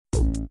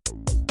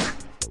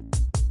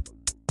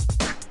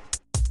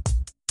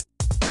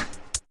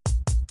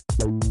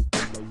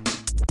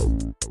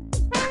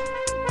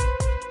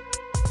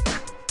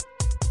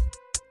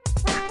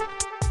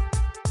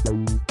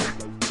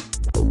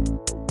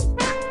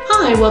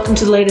Hi, welcome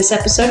to the latest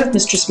episode of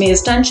Mistress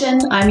Mia's Dungeon.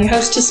 I'm your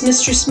hostess,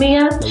 Mistress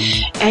Mia.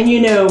 And you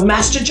know,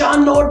 Master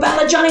John, Lord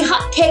Bala, Johnny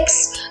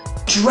Hotcakes,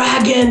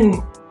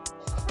 Dragon.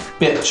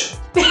 Bitch.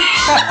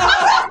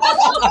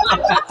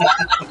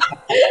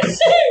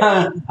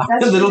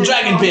 Little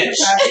dragon bitch.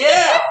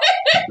 Yeah.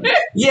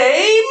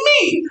 Yay,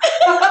 me.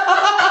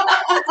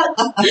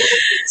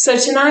 So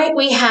tonight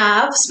we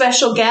have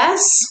special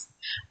guests.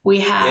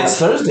 It's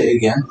Thursday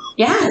again.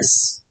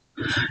 Yes.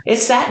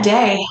 It's that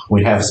day.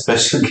 We have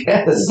special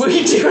guests.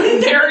 We do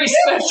a very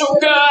special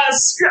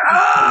guest.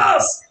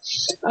 Yes!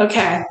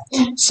 Okay.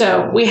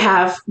 So we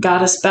have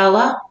Goddess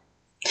Bella.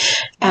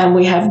 And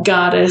we have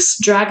Goddess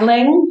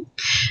Dragling.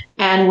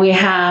 And we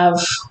have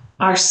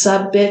our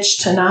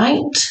sub-bitch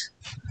tonight.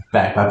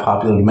 Back by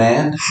popular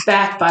demand.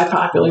 Back by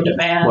popular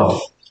demand.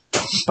 Well,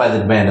 by the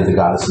demand of the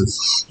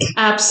goddesses.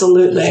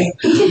 Absolutely.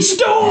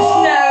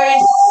 Storm!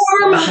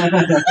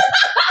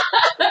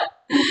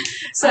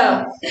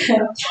 So,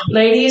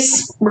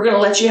 ladies, we're going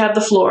to let you have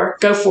the floor.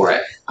 Go for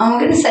it. I'm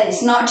going to say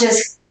it's not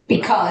just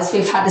because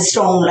we've had a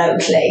storm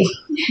locally,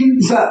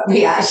 but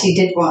we actually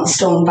did want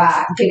Storm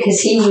back because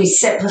he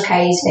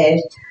reciprocated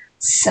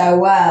so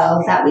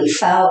well that we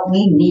felt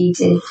we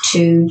needed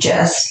to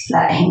just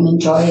let him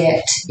enjoy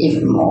it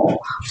even more.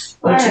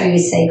 What do you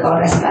say,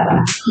 Goddess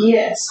Bella?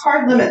 Yes.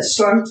 Hard limits,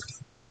 Storm.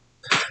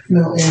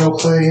 No anal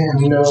play and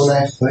no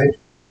knife play.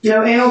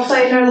 No anal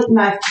play, no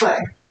knife play.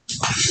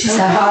 So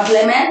hard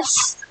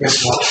limits,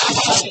 Guess what?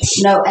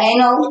 no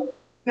anal,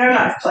 No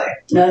knife play.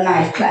 no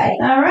knife play.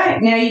 All right.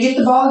 Now you get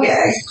the ball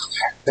gag.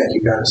 Thank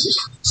you,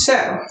 goddesses. So,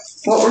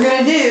 what we're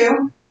going to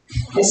do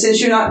is, since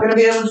you're not going to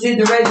be able to do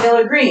the red,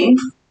 yellow, green,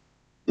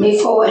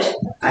 Move forward.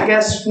 I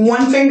guess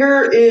one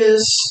finger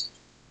is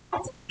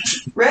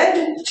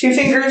red, two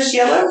fingers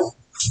yellow.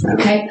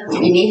 Okay,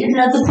 we need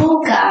another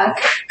ball gag.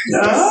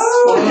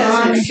 Oh, it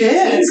doesn't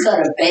fit. He's got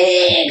a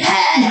big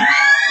head.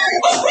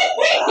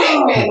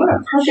 Oh, what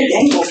a perfect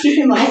angle. Keep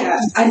him like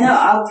that. I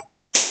know.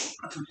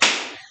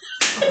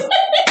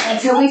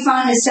 Until we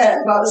find a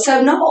certain ball.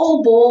 So not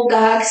all ball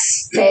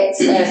gags fit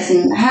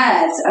certain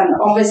heads. And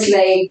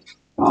obviously,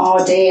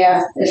 oh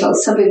dear, little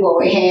subby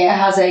boy here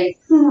has a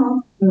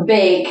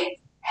big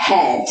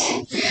head.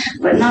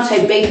 But not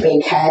a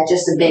big head,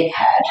 just a big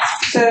head.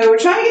 So, we're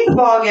trying to get the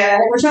ball gag.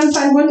 We're trying to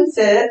find one to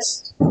fit.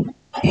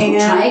 And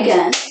Try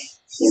again.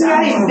 he's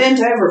got him bent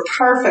over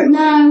perfect.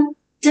 No,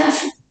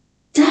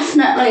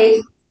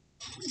 definitely.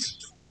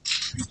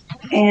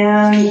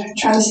 And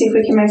trying to see if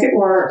we can make it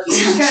work.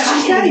 She's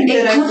got him bent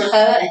It could over.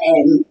 hurt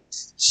him.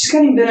 She's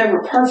got him bent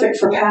over perfect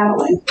for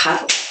paddling.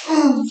 Paddle.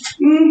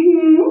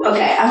 Mm-hmm.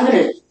 Okay,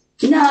 I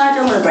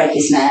don't want to break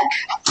his neck.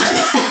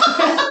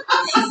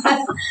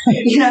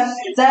 You know,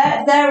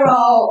 there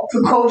are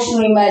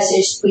precautionary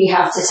measures we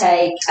have to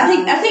take. I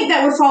think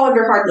that would fall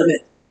under hard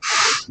limit.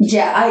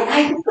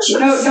 Yeah,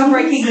 No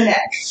breaking the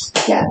neck.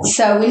 yeah.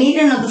 So we need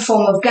another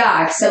form of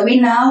gag. So we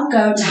now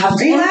going to have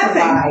to Are you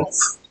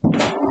improvise.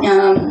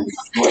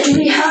 What do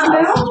we have?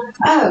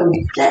 Oh,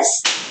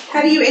 let's.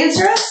 How do you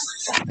answer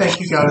us? Thank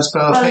you, Goddess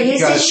Bella. Well, Thank you,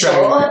 here's Goddess his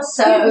Dragon. short.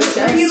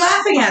 So Are you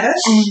laughing at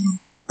us?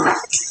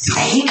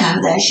 there you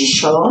go. There's your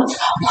short.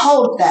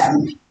 Hold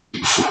them.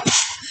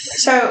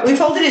 So we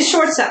folded his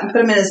shorts up and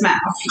put them in his mouth.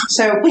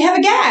 So we have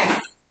a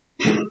gag.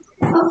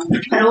 Oh,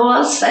 and all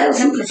else fails,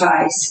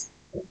 improvise.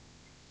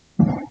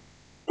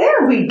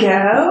 There we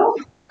go.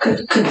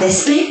 Could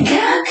this be a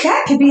gag?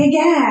 That could be a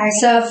gag.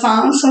 So I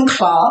found some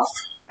cloth.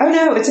 Oh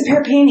no, it's a pair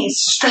of panties.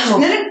 Stretch Oh.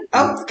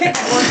 okay,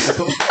 that works.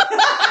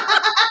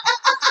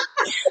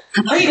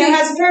 Oh, you know,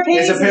 has a pair of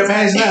panties. It's a pair of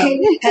panties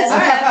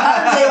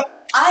now.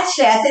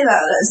 Actually, I think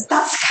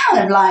that's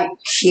kind of like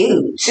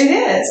cute. It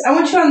is. I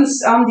want you on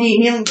the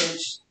kneeling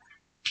bench.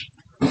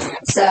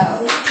 So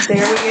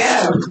There we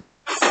go.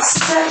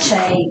 such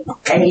a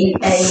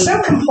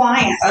So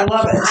compliant. I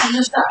love it. I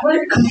love that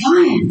word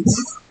compliant.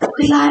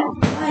 We like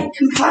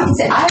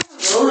compliance. I have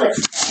a ruler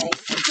today.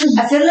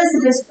 I feel as a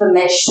bit of a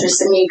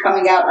mistress and me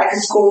coming out like a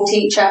school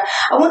teacher.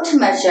 I want to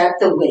measure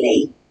the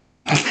willy.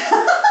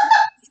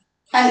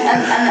 And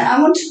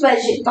I want to measure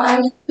it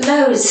by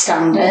Lowe's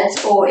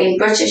standards, or in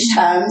British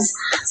terms,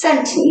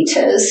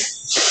 centimetres.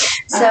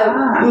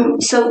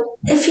 So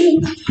if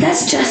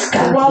let's just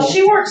go. While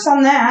she works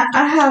on that,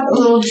 I have a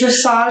little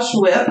dressage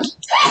whip.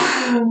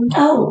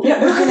 Oh, look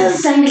at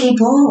those dangly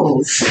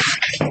balls.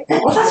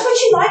 Well, that's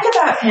what you like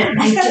about him.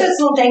 He's got those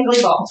little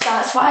dangly balls.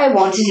 That's why I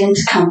wanted him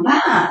to come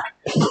back.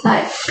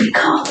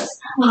 Because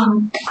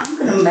I'm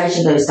going to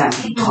measure those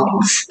dangly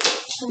balls.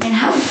 I mean,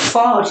 how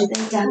far do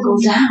they dangle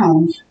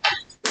down?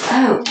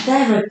 Oh,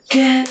 they're a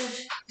good.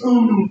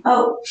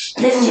 Oh,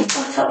 lift your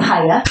foot up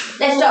higher.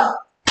 Lift up.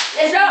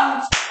 Lift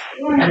up.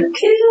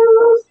 Thank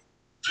you.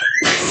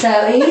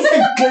 So he's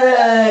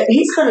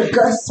got a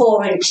good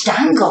 4-inch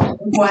dangle.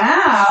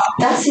 Wow.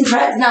 That's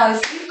impressive. Now,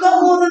 if you've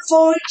got more than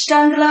 4-inch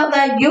dangle out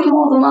there, you're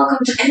more than welcome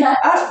to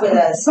connect up with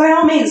us. By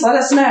all means, let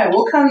us know.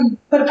 We'll come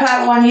put a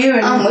paddle on you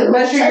and We will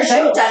measure your measure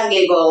tail.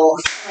 dangly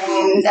balls.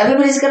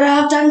 Everybody's going to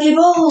have dangly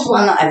balls.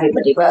 Well, not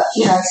everybody, but,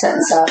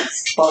 certain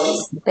size.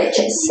 Boys,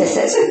 bitches,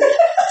 sisters.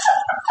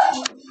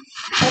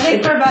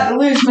 think we're about to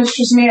lose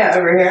Mistress Mia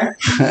over here.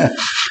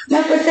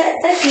 No, but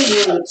they're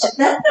huge. Those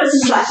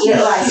are like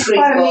little ice cream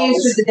Quite amused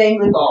balls. with the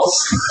dangly balls.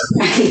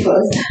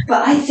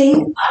 But I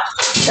think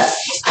that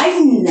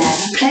I've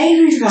never played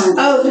with one of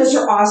those. Oh, those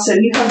are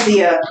awesome. You have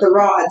the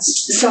rods.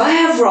 So I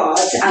have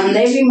rods, and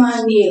they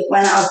remind me of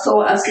when I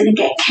thought I was going to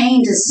get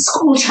caned as a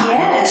school child.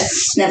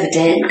 Yes. Never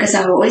did, because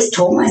I always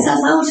taught myself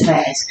out of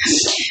it.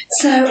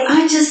 So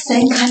I just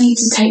think I need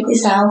to take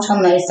this out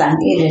on those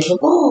tiny little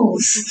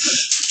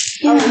balls.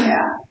 Oh,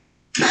 yeah.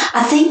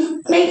 I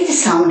think maybe the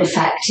sound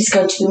effect is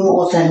going to be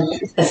more than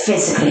the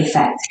physical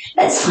effect.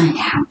 Let's find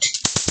out.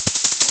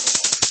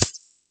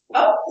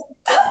 Oh,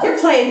 you're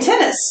playing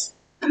tennis.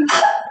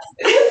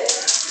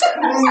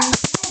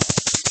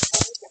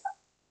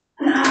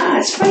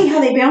 It's funny how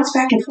they bounce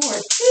back and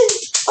forth.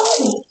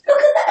 Oh,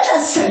 look at that.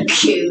 That's so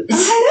cute. I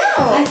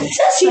know.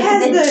 She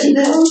has the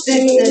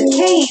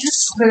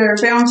canes that are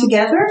bound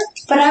together.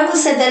 But I will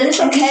say they're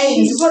little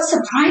canes, but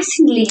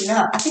surprisingly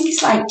enough, I think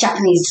it's like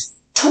Japanese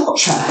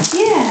torture.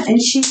 Yeah,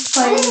 and she's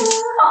playing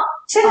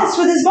tennis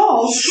with his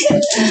balls.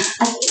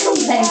 I think I'm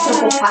playing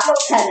double paddle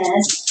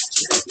tennis.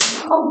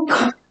 Oh,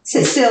 God.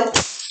 Sit still.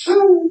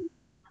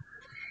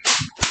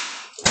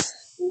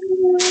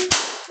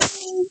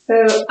 So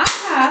I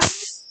have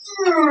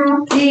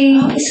the.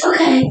 Oh, it's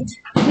okay.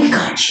 We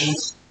got you.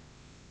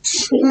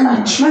 We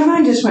got you. My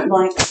mind just went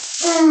blank.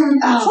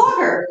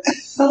 Flogger.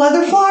 The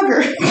leather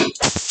flogger.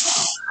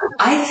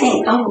 I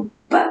think,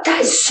 but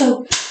that is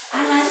so,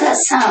 I like that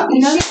sound. You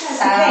know that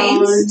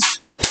sound?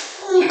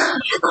 You got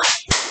it.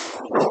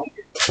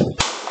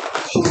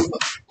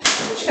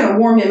 Just going to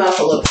warm him up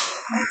a little.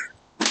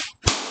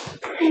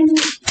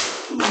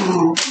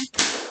 Oh.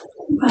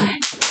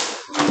 Right.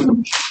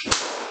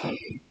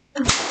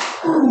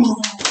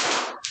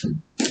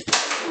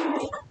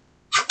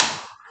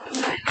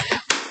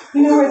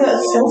 You know where the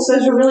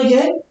salsas are really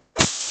good?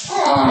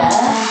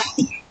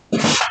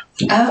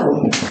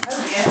 Oh.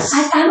 Yes.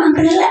 I'm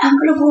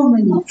gonna warm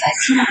him up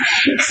first, you know,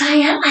 because I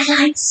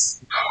like it.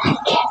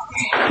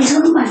 He's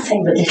one of my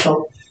favourite little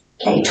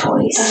play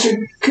toys. Those are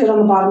good on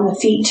the bottom of the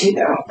feet too,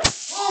 though.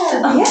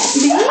 Yes.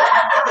 Isn't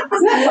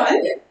that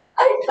fun? I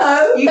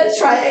know. Let's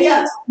try it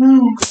again.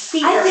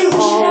 Feet I think we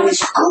should have a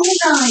school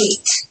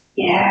night.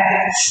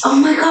 Yes. Oh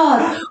my God.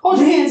 Hold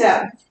your hands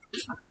out.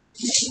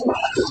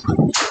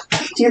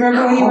 Do you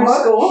remember when you were in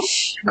school?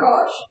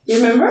 Gosh. You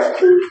remember?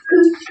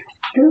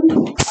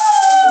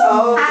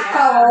 Oh,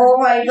 yeah. Oh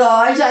my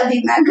gosh, I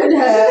think that could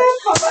hurt.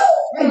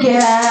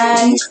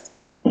 Again.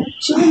 Do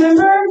you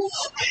remember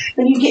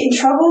when you get in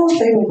trouble?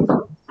 They would...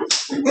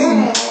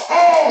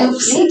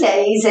 Oopsie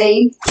daisy.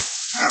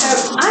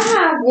 So I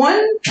have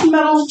one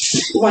medal.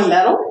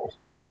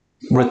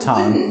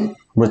 Rattan.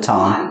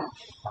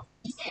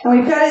 And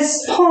we've got his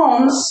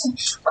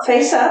palms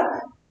face up.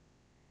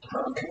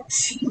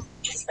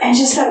 And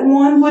just that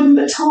one wooden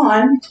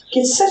baton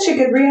gets such a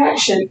good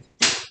reaction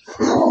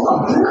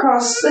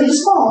across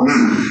his palms.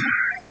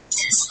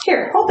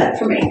 Here, hold that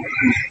for me.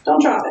 Don't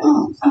drop it.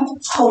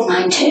 Hold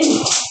mine too.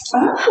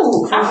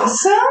 Oh,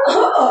 awesome.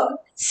 Oh,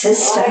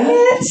 sister.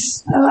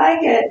 I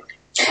like it.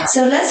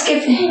 So let's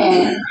give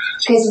him,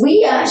 because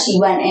we actually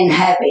went in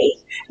heavy.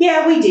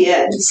 Yeah, we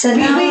did. So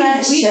now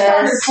let's we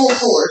started full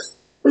force.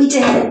 We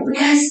did,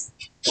 because,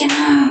 you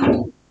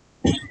know,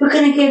 we're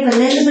going to give a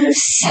little bit of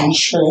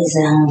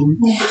sensualism.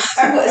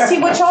 See,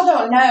 what y'all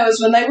don't know is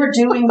when they were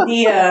doing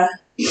the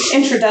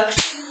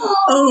introduction,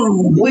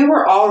 we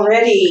were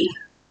already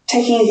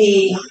taking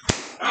the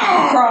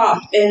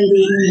crop and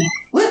the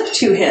lip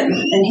to him,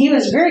 and he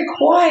was very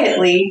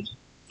quietly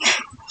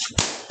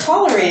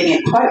tolerating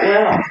it quite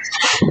well.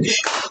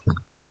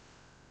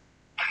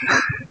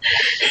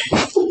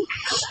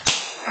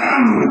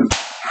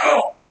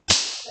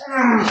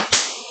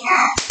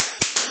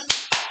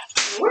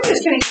 We're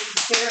just going to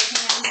use bare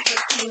hands for a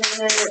few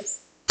minutes.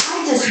 I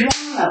just want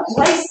to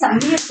play some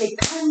music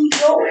on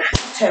your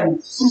bottom.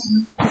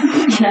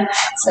 You know,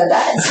 so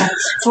that is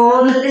for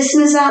all the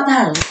listeners out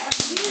there.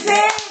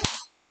 Music.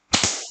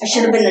 I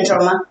should have been the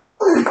drummer.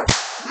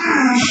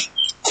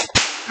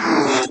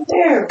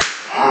 There.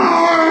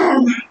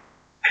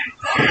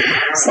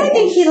 So I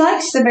think he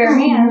likes the bare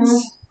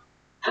hands.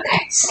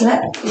 okay,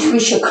 so we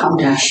should calm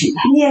down, shouldn't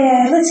we?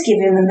 Yeah, let's give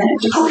him a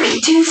minute. Oh, we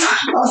do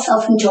find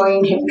ourselves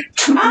enjoying him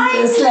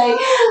tremendously.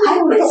 I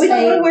would But we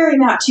don't want say, to wear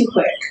him out too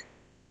quick.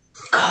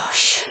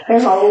 gosh,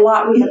 There's a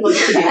lot we have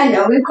to do. I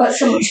know we've got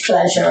so much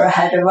pleasure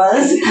ahead of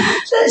us.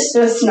 Let's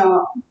just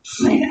not.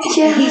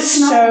 He's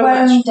not so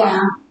wear much him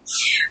down.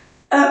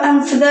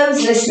 And for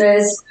those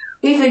listeners,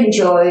 we've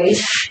enjoyed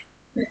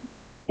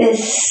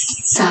this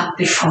sat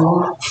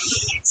before.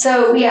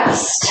 So we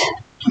asked,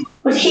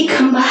 would he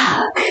come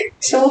back?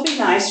 So we'll be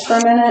nice for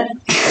a minute.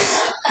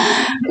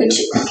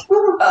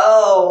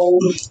 Oh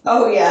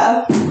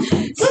yeah.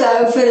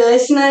 So for the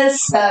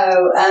listeners,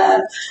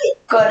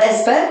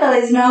 Goddess Bethel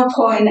is now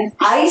pouring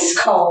ice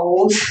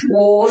cold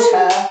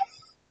water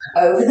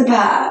over the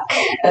back,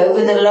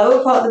 over the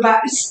lower part of the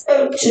back,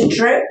 to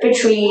drip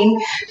between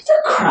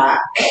the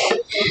crack,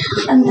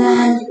 and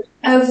then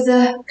over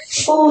the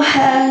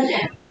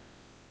forehead,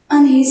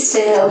 And he's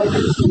still,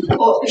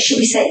 or should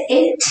we say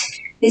it,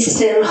 is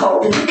still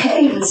holding the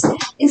canes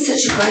in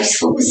such a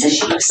graceful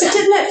position. But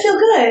didn't it feel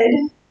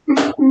good?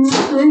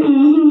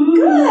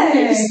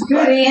 Good.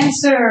 Good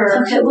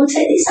answer. Okay, we'll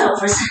take these out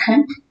for a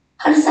second.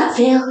 How does that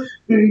feel?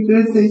 Very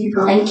good, thank you,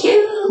 Carl. Thank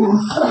you.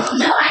 Oh,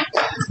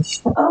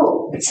 no.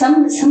 Oh,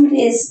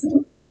 somebody is.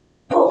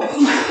 Oh.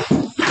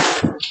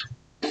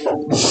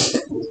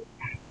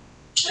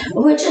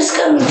 We're just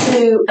going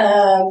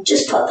to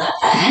just put that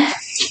there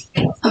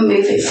and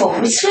move it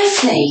forward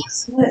swiftly.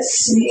 Let's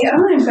see. I'm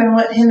going to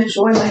let him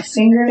enjoy my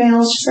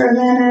fingernails for a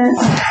minute.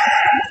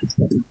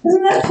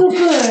 Doesn't that feel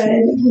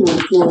good?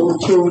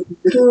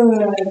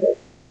 Good.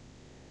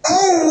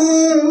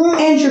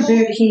 And your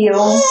boot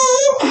heel.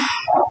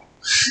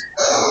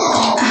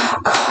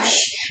 Oh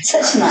gosh,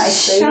 such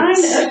nice boots.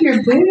 Shine up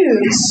your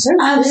boots. So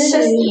I was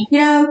just,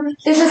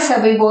 little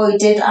Subby boy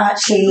did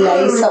actually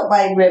lace up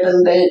my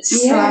ribbon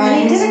boots. Yeah,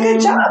 and he did a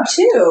good job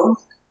too.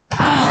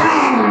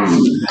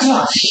 Oh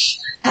gosh,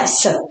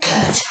 that's so good.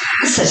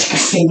 That's such a good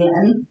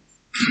feeling.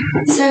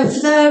 So for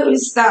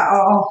those that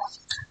are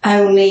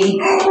only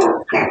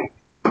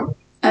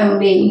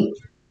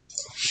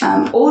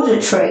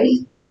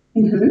auditory,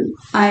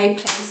 I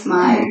place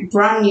my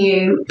brand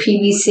new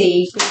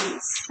PVC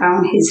boots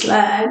down his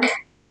leg,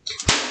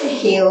 the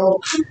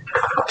heel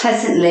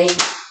pleasantly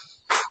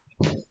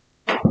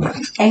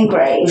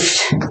engraved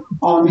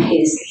on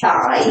his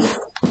thigh,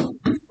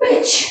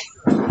 which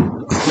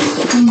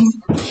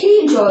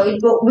he enjoyed,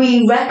 but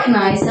we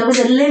recognised there was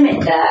a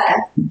limit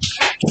there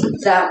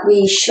that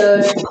we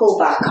should pull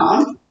back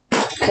on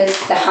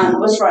because the hand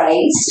was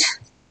raised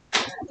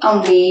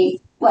and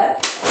we, well,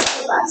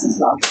 that's as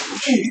long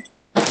as we can.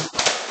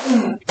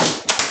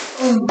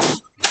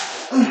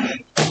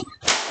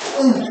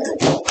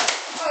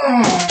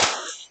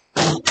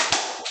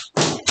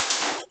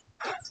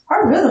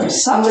 Our rhythm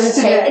So I'm going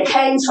to take the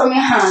canes from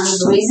your hands.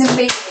 The reason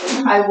being,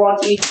 I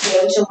want you to be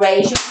able to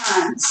raise your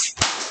hands.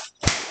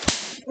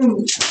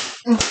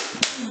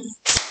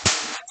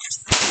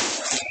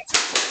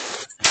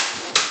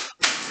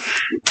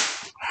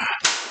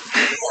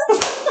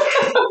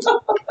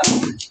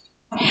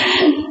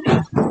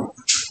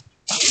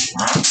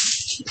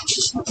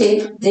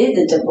 Did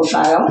the double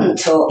fire? I want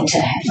to talk to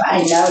him. I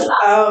know that.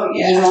 Oh, You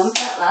yeah. remember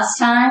that last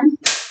time?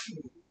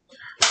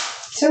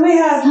 So we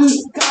have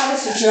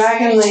Goddess of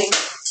Dragonling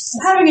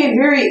having a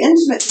very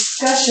intimate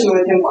discussion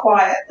with him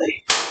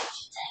quietly.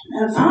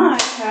 And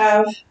I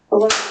have a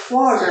little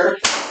flogger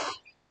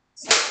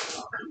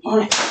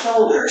on his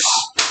shoulders,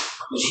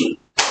 which he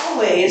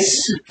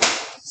always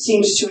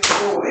seems to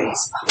enjoy.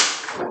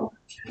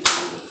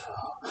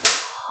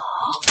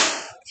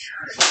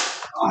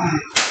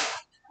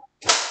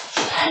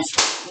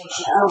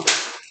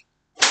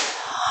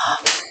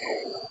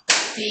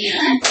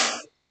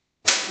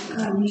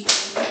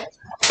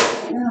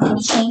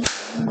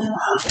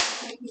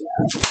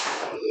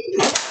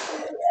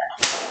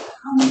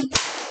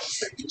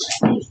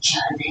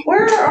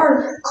 Where are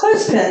our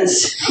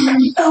clothespins?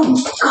 Oh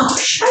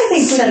gosh, I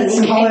think we need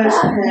some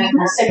clothespins.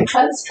 I said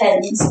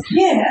clothespins.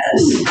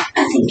 Yes.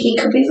 I think he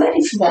could be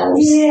ready for those.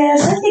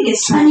 Yes, I think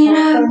it's time And you for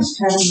know-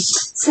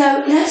 clothespins.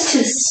 So let's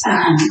just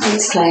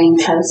explain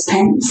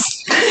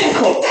clothespins. They're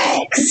called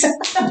pegs.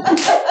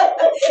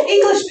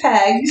 English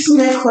pegs.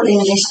 They're called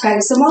English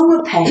pegs. The one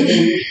we're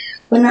pegging,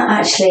 we're not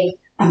actually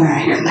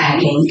American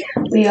pegging.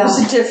 We are. There's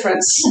a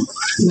difference.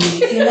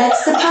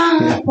 That's the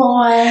part,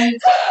 boy.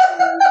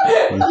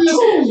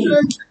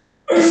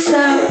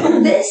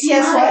 So this,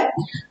 Yes, what?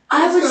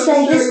 I would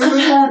say this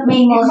could hurt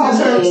me more call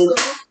her- than you.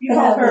 You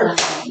call her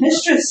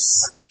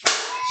mistress.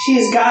 She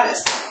is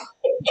goddess.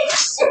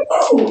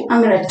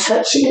 I'm gonna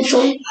touch your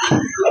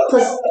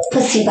little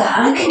pussy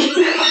bag.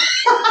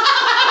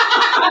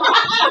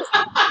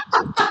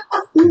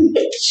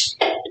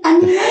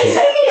 And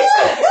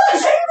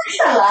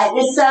I like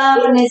this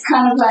and it's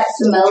kind of like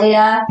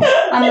familiar.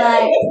 I'm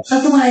like,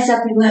 otherwise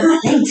I'd be wearing my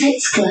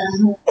latex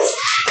gloves.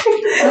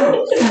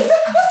 Oh,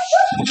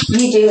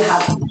 you do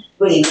have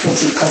really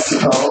pretty pussy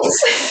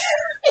balls.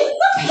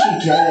 You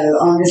do,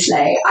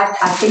 honestly.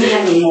 I think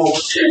I need more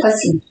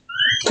pussy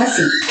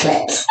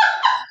clips.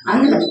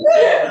 I'm gonna.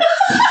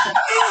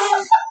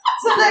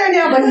 So there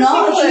now, But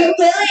not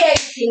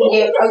humiliating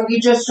you. Oh, you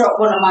just dropped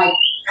one of my.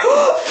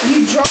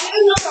 You dropped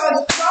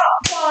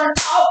one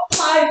of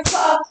my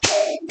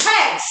fucking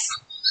pegs.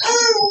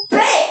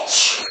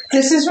 Bitch!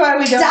 This is why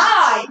we don't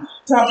Die!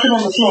 drop them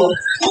on the floor.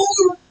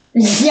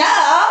 Yeah,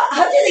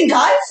 how do you think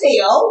I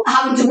feel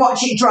having to watch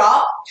it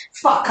drop?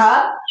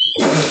 Fucker.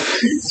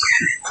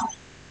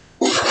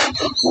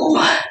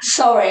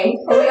 Sorry,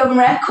 are we on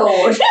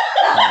record?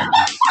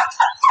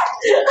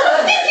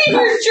 I'm thinking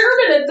you're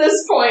German at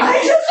this point.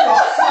 I just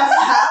got that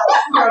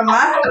house from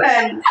my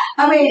friend.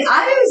 I mean,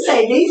 I would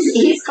say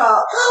he's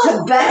got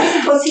the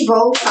best pussy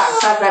ball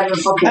tracks I've ever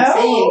fucking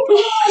seen.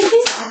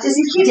 Does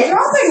he keep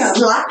dropping them?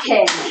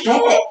 Slacking,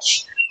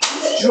 bitch.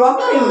 He's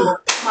dropping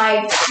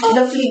my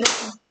lovely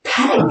little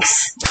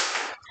pegs.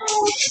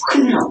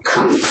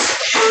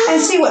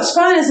 And see, what's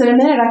fun is in a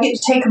minute I get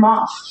to take them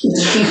off.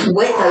 You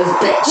whip those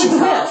bitches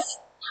off.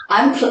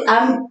 I'm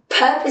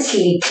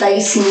purposely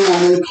placing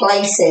them in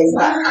places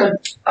that could.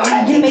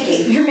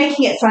 You're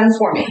making it fun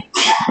for me.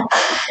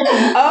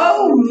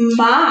 Oh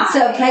my!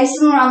 So place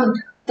them around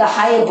the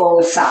higher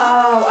ball side.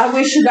 Oh, I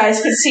wish you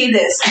guys could see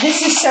this.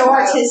 This is so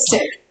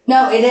artistic.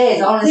 No, it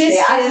is, honestly.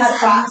 This I've is had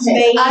practice.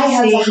 amazing. I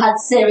have had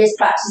serious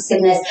practice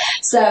in this.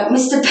 So,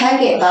 Mr.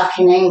 Peggett back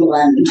in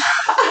England. So,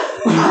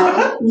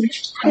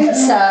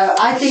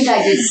 I think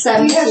I did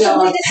 70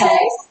 yard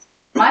pegs.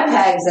 My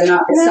pegs are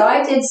not. So,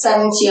 I did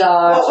 70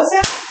 yard What was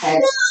that?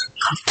 pegs.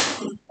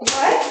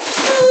 What?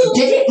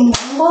 Did it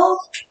mumble?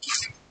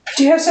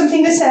 Do you have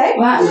something to say?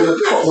 Right, I'm going to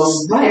put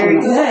them right Very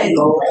on the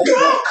table.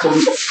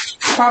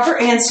 Proper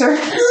answer.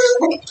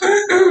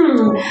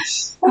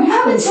 I'm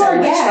having so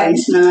much fun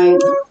tonight.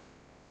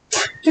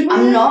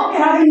 I'm not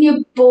grabbing your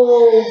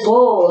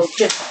balls,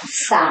 just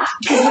sack.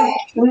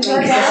 Because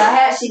I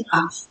actually,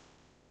 I thought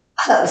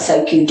that was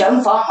so cute.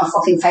 Don't fall on my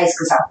fucking face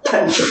because I'll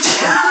punch you.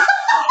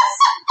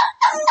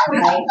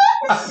 Okay?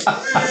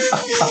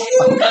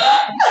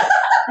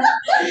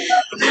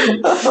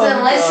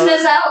 The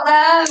listeners out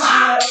there.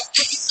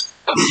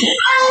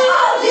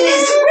 Oh, did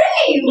it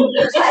scream?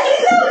 I think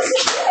that was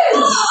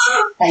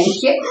cute.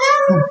 Thank you.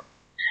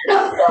 No.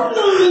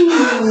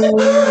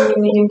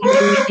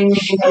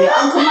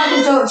 I'll come back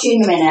and talk to you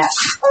in a minute.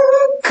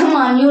 Come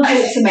on, you'll do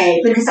it to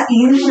me because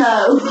you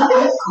know.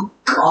 Oh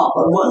God,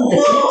 one of the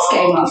clips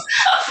came off.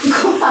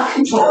 Come back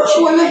and talk to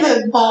you. One of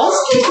the balls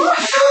came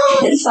off?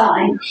 It's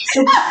fine.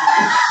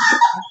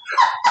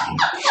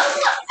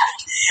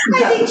 I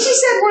think she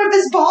said one of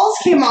his balls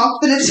came off,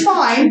 but it's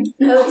fine.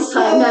 No, it's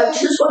fine. No,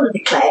 just one of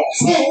the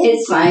clips.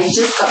 It's fine. It's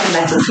just got the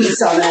metal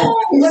piece on it.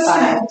 It's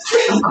fine.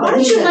 Why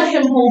don't you let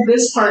him hold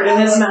this part in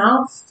his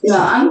mouth? No,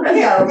 I'm going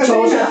to go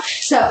Georgia.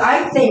 So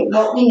I think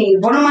what we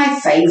need, one of my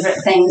favourite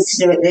things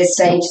to do at this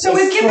stage So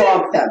is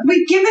flog them.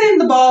 we've given him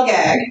the ball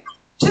gag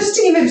just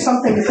to give him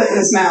something to put in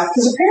his mouth,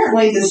 because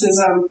apparently this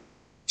is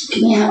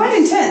Give me a hand. quite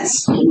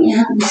intense. Give me a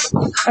hand.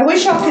 I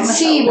wish y'all could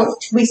see what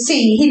we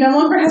see. He no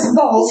longer has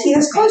balls, he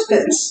has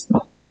clothespins.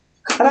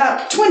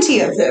 About 20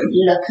 of them.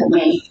 Look at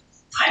me.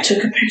 I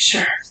took a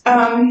picture.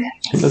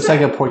 Looks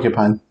like a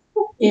porcupine.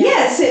 Yeah.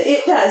 Yes,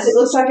 it does. It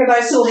looks like a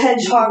nice little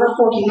hedgehog or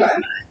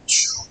porcupine.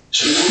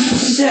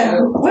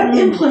 So, what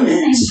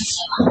implement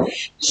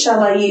shall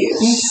I use?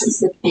 This is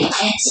the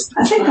biggest.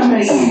 I think I'm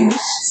going to use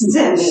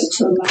this.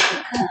 To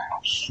America.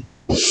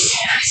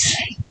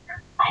 Seriously.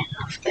 I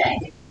love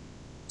big.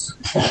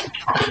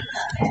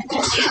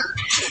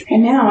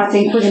 And now I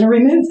think we're going to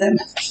remove them.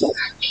 This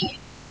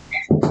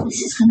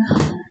is going to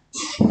hurt.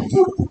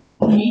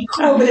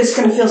 Oh, but it's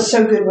going to feel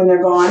so good when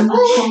they're gone.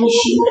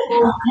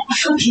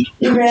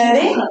 You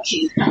ready? I got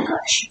you.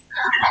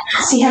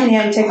 See how many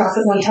I can take off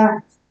at one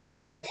time.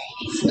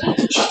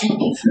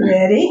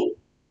 Ready?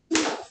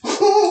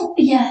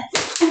 Yeah.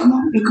 Come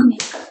on, come here.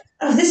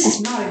 Oh, this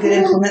is not a good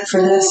implement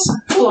for this.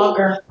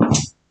 Flogger.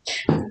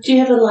 Do you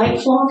have a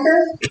light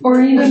flogger? Or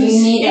are you going to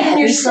You need a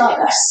heavy your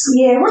flogger.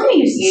 Yeah, we're going to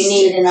use You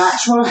need an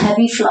actual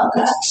heavy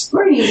flogger.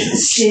 We're going to use the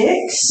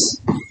sticks.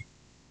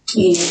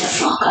 You need a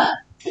flogger.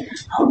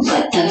 I'll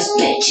rip those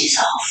bitches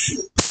off.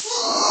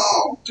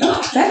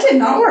 Oh, that did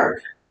not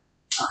work.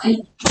 Okay,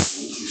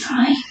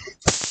 try.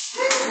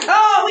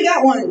 Oh, we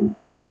got one.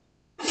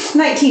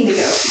 19 to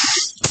go.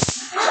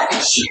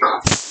 There she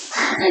goes.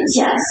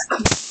 Yes.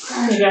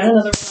 You got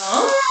another one.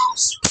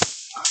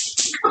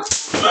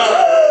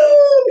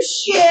 Oh,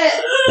 shit.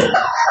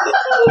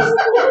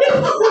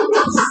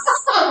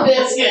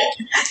 Biscuit.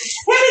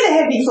 Hand me the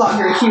heavy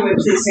flogger if you would,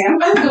 please, Sam.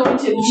 I'm going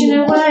to. But you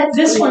know what?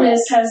 This one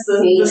has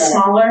the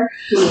smaller.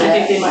 I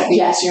think they might be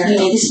easier. You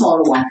need a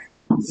smaller one.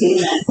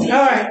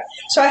 All right.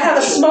 So I have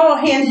a small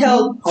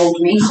handheld Hold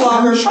me.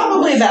 flogger,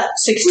 probably about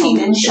 16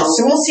 inches.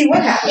 So we'll see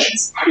what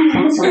happens.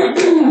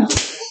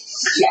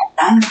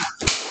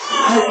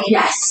 Oh,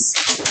 yes.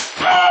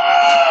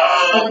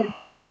 Okay.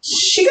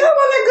 She got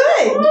one. They're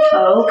good.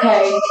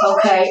 Okay.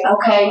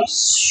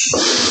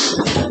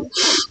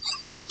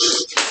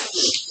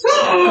 I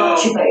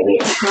got you, baby.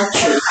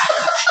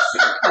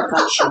 I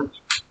got you.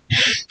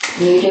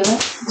 You do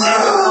it?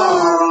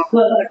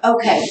 Good.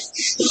 Okay.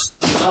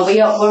 Are we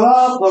up? We're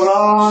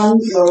on.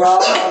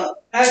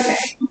 Okay.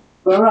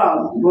 We're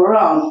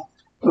on.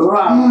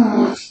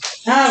 All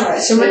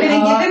right. So we're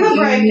going to give him a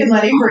break and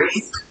let him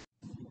breathe.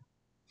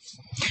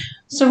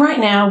 So right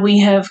now we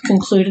have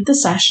concluded the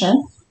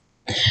session.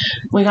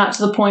 We got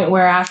to the point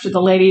where after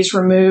the ladies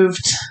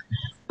removed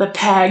the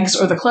pegs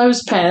or the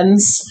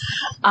clothespins,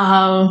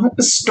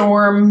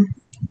 Storm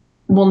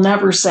will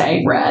never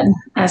say red,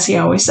 as he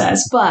always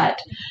says. But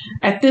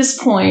at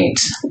this point,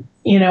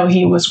 you know,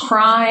 he was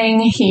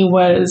crying, he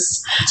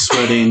was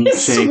Sweating,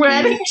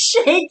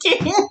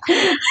 shaking.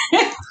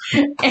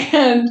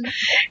 And,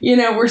 you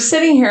know, we're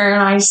sitting here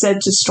and I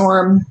said to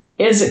Storm,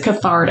 is it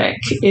cathartic?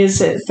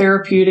 Is it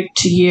therapeutic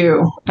to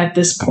you at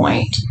this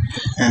point?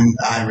 And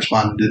I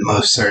responded, it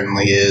most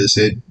certainly is.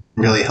 It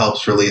really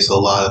helps release a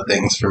lot of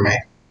things for me.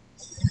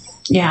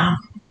 Yeah.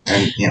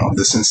 And,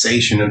 the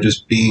sensation of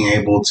just being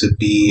able to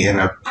be in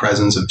a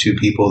presence of two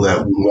people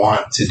that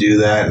want to do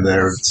that, and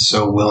they're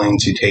so willing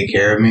to take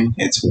care of me,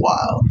 it's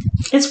wild.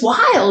 It's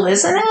wild,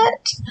 isn't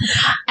it?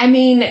 I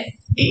mean,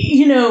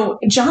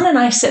 John and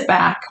I sit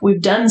back.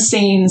 We've done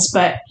scenes,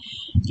 but,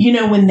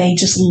 when they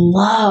just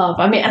love.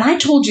 I mean, and I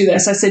told you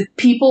this. I said,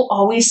 people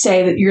always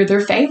say that you're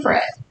their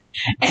favorite.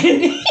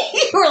 And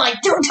you were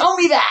like, don't tell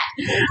me that.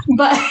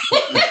 But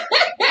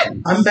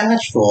I'm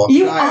bashful.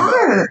 You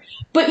are.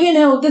 But,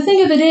 the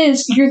thing of it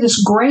is, you're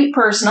this great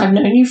person. I've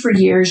known you for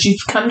years.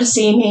 You've come to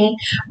see me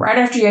right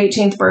after your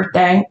 18th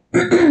birthday.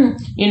 And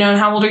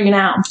how old are you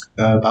now?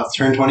 About to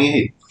turn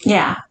 28.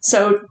 Yeah.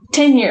 So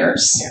 10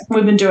 years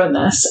we've been doing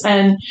this.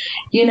 And,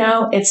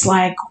 it's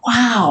like,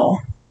 wow.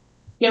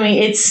 I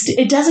mean,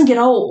 it doesn't get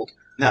old.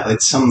 No,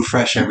 it's something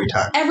fresh every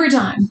time. Every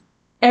time.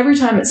 Every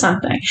time it's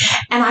something.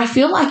 And I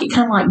feel like it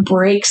kind of like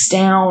breaks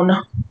down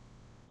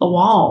the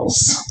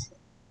walls.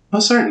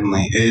 Well,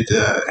 certainly.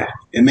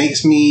 It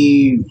makes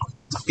me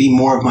be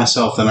more of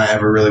myself than I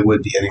ever really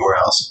would be anywhere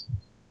else.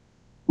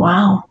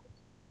 Wow.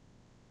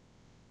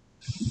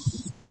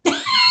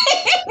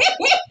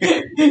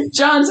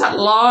 John's had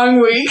a long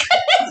week.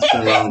 It's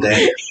been a long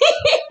day.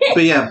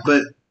 But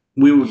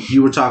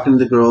you were talking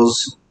to the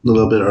girls a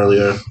little bit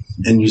earlier,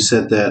 and you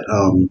said that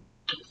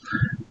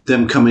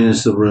them coming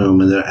into the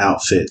room and their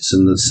outfits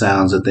and the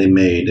sounds that they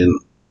made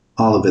and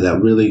all of it, that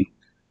really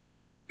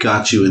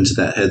got you into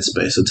that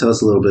headspace. So tell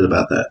us a little bit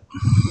about that.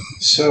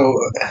 So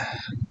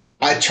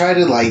I try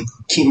to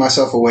keep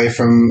myself away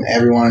from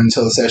everyone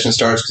until the session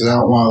starts, because I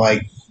don't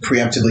want to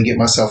preemptively get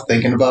myself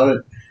thinking about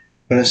it.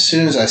 But as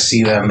soon as I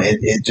see them,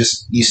 it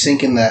just, you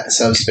sink in that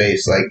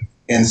subspace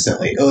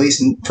instantly, at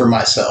least for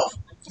myself.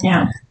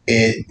 Yeah.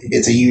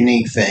 It's a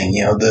unique thing.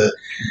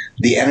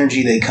 The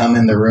energy they come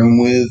in the room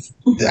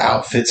with, the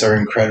outfits are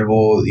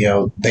incredible.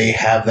 They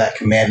have that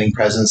commanding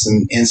presence,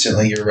 and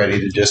instantly you're ready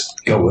to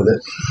just go with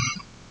it.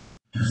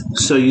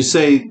 So you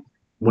say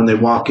when they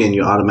walk in,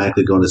 you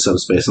automatically go into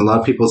subspace. And a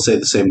lot of people say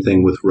the same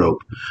thing with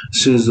rope.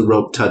 As soon as the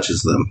rope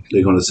touches them,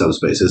 they go into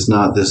subspace. It's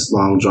not this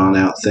long,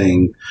 drawn-out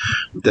thing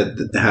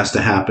that has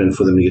to happen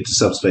for them to get to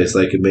subspace,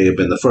 like it may have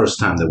been the first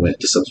time they went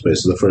to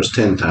subspace, or the first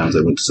 10 times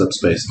they went to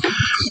subspace.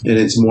 And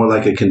it's more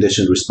like a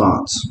conditioned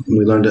response. I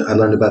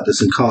learned about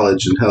this in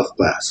college in health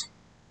class.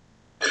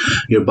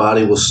 Your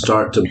body will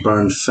start to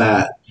burn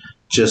fat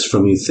just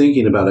from you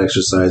thinking about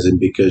exercising,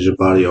 because your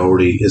body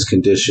already is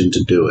conditioned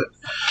to do it.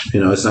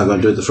 It's not going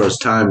to do it the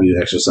first time you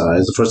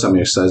exercise. The first time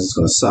you exercise, it's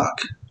going to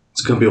suck.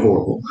 It's going to be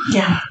horrible.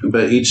 Yeah.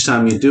 But each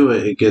time you do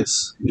it,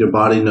 your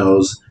body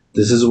knows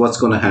this is what's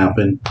going to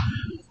happen,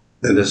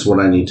 and this is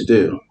what I need to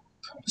do.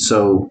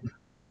 So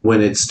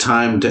when it's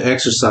time to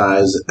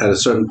exercise at a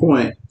certain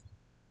point,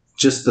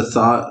 just the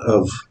thought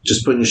of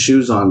just putting your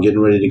shoes on, getting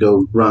ready to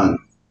go run,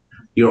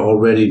 your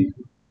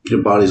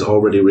body's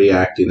already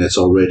reacting. It's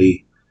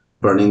already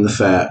burning the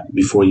fat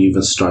before you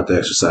even start the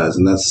exercise.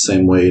 And that's the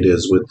same way it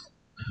is with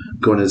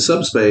going into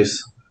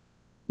subspace.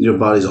 Your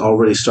body's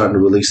already starting to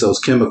release those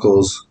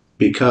chemicals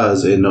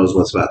because it knows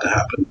what's about to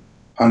happen.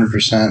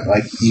 100%.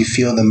 You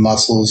feel the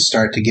muscles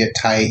start to get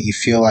tight. You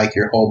feel like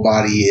your whole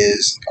body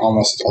is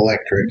almost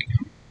electric.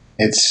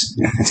 It's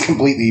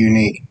completely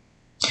unique.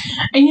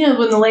 And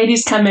when the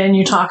ladies come in,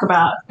 you talk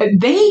about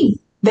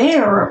they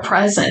are a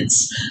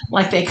presence.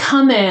 They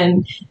come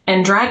in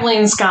and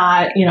Dragline's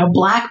got,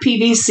 black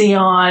PVC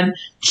on,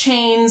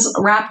 chains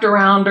wrapped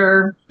around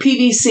her,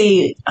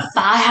 PVC,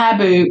 thigh-high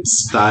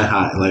boots.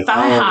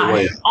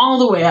 Thigh-high, all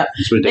the way up.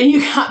 Then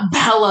you got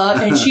Bella,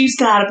 and she's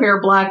got a pair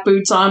of black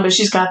boots on, but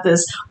she's got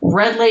this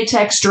red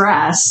latex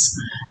dress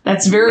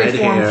that's very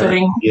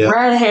form-fitting. Yep.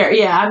 Red hair.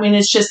 Yeah, I mean,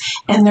 it's just,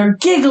 and they're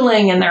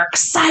giggling, and they're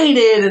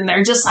excited, and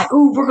they're just like,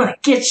 ooh, we're going to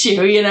get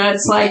you.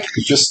 It's like...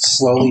 just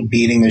slowly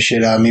beating the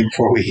shit out of me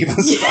before we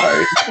even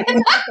start.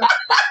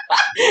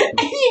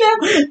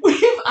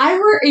 If I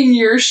were in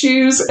your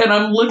shoes and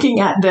I'm looking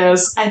at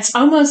this, it's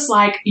almost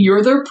like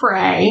you're their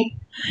prey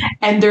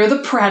and they're the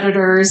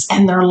predators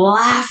and they're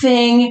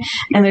laughing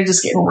and they're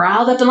just getting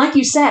riled up. And like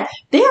you said,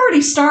 they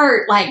already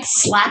start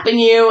slapping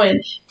you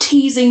and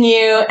teasing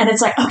you. And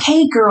it's like,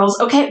 okay, girls,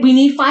 okay, we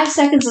need 5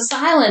 seconds of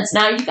silence.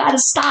 Now you got to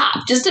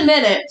stop. Just a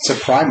minute. It's a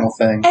primal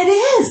thing. It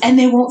is. And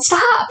they won't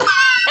stop.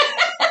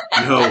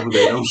 No,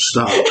 they don't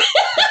stop.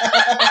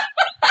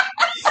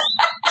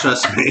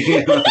 Trust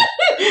me.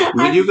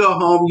 When you go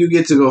home, you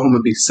get to go home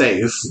and be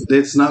safe.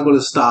 It's not going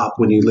to stop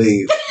when you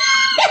leave.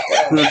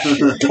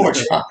 Poor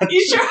John.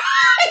 You sure?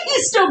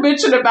 He's still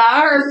bitching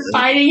about her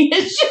biting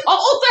his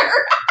shoulder.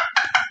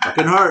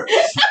 Fucking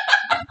hurts.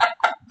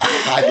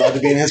 I'd love to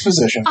be in his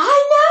position.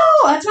 I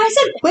know. That's why I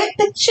said quit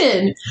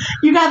bitching.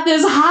 You got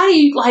this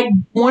hottie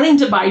wanting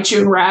to bite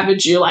you and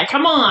ravage you.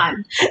 Come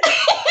on.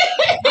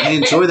 I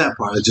enjoy that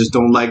part. I just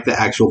don't like the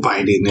actual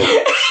biting.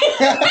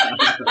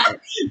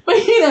 But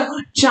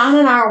John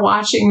and I are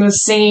watching the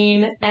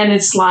scene, and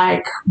it's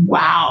like,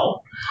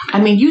 wow. I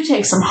mean, you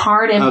take some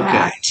hard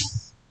impact.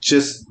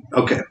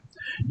 Okay.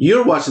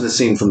 You're watching the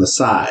scene from the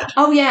side.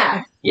 Oh,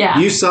 yeah. Yeah.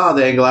 You saw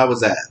the angle I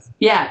was at.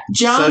 Yeah,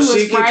 John So was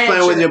she keeps right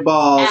playing at with your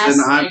balls, ass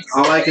and cheeks.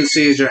 all I can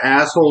see is your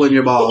asshole and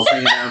your balls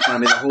hanging down in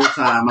front of me the whole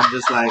time. I'm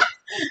just like,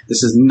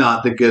 this is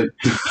not the good.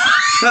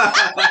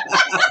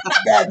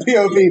 Bad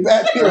POV,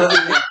 bad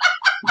POV.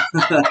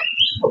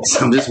 So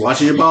I'm just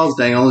watching your balls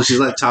dangle, and she's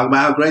like, talking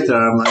about how great they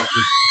are. I'm like,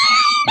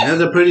 yeah,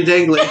 they're pretty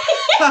dangly.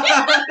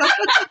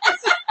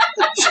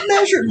 She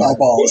measured my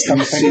balls. Come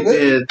to She think of it.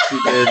 did. She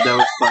did. That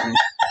was funny.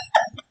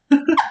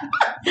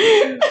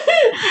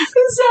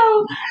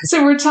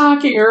 So we're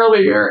talking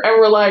earlier, and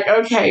we're like,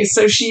 okay,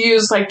 so she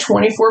used like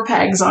 24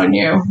 pegs on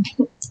you,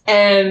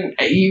 and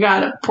you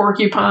got a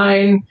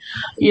porcupine.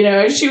 You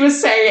know, she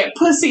was saying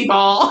pussy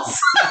balls,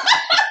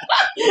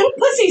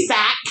 pussy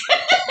sack.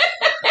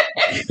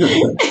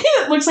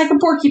 It looks like a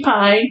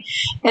porcupine.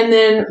 And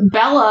then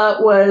Bella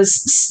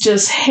was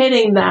just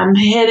hitting them,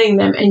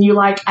 and you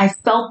like, I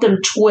felt them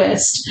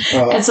twist.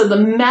 And so the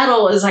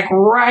metal is like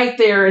right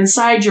there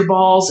inside your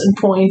balls and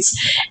points,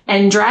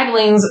 and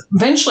Dragling's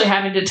eventually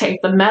having to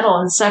take the metal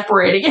and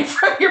separating it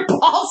from your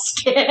ball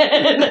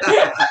skin.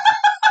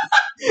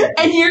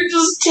 And you're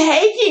just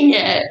taking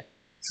it.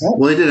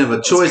 Well, they didn't have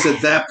a choice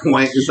at that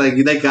point. It's like,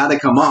 they got to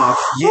come off.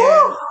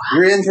 Yeah,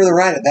 you're in for the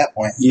ride at that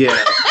point. Yeah.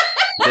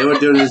 They were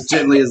doing it as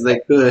gently as they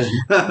could.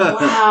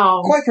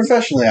 Wow. Quite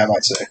professionally, I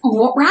might say.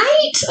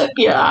 Right?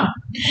 Yeah.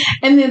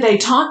 And then they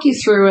talk you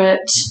through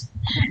it,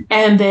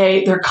 and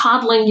they're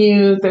coddling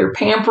you, they're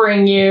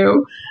pampering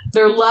you,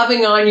 they're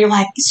loving on you,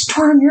 like,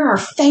 Storm, you're our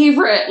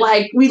favorite.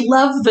 Like, we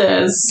love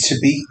this. To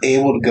be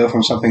able to go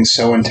from something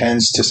so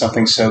intense to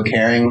something so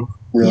caring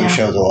really Yeah.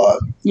 shows a lot.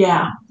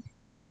 Yeah.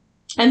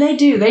 And they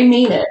do. They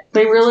mean it.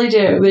 They really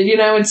do. You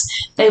know,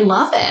 they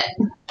love it.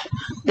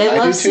 They I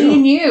love do too.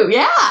 seeing you.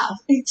 Yeah,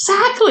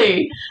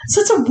 exactly.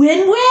 So it's a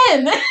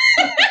win-win.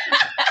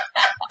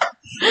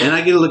 And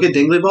I get to look at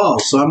dingly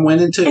balls, so I'm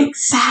winning too.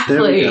 Exactly.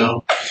 There we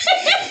go.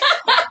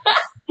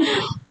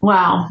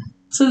 Wow.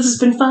 So this has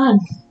been fun.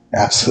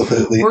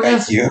 Absolutely. We're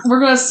Thank you. We're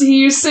gonna see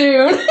you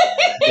soon.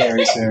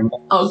 Very soon.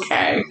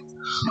 Okay.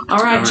 All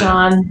right, right.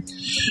 John.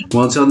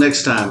 Well, until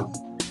next time,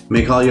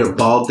 make all your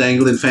ball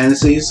dangling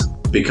fantasies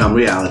become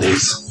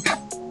realities.